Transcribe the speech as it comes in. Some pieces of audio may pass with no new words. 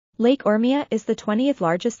Lake Urmia is the 20th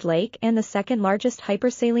largest lake and the second largest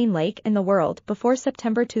hypersaline lake in the world before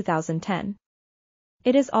September 2010.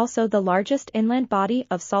 It is also the largest inland body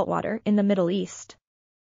of saltwater in the Middle East.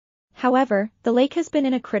 However, the lake has been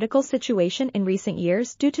in a critical situation in recent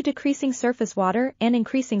years due to decreasing surface water and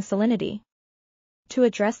increasing salinity. To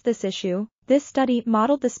address this issue, this study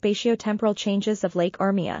modeled the spatiotemporal changes of Lake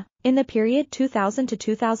Urmia in the period 2000 to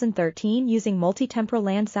 2013 using multitemporal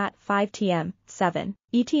Landsat 5TM, 7,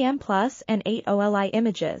 ETM+, and 8 OLI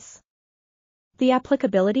images. The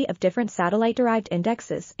applicability of different satellite-derived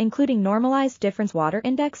indexes including Normalized Difference Water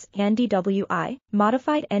Index, NDWI,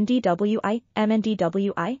 Modified NDWI,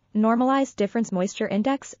 MNDWI, Normalized Difference Moisture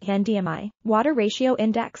Index, NDMI, Water Ratio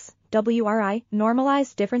Index, WRI,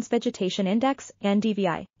 Normalized Difference Vegetation Index,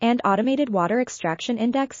 NDVI, and Automated Water Extraction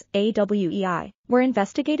Index, AWEI, were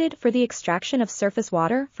investigated for the extraction of surface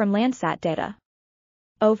water from Landsat data.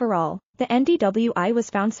 Overall, the NDWI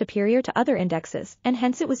was found superior to other indexes and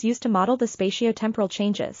hence it was used to model the spatiotemporal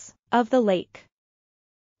changes of the lake.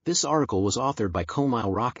 This article was authored by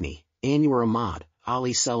Komeil, Rokni, Anuar, Ahmad,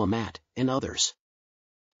 Ali, Selamat, and others.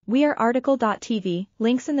 We are RTCLTV,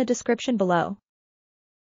 links in the description below.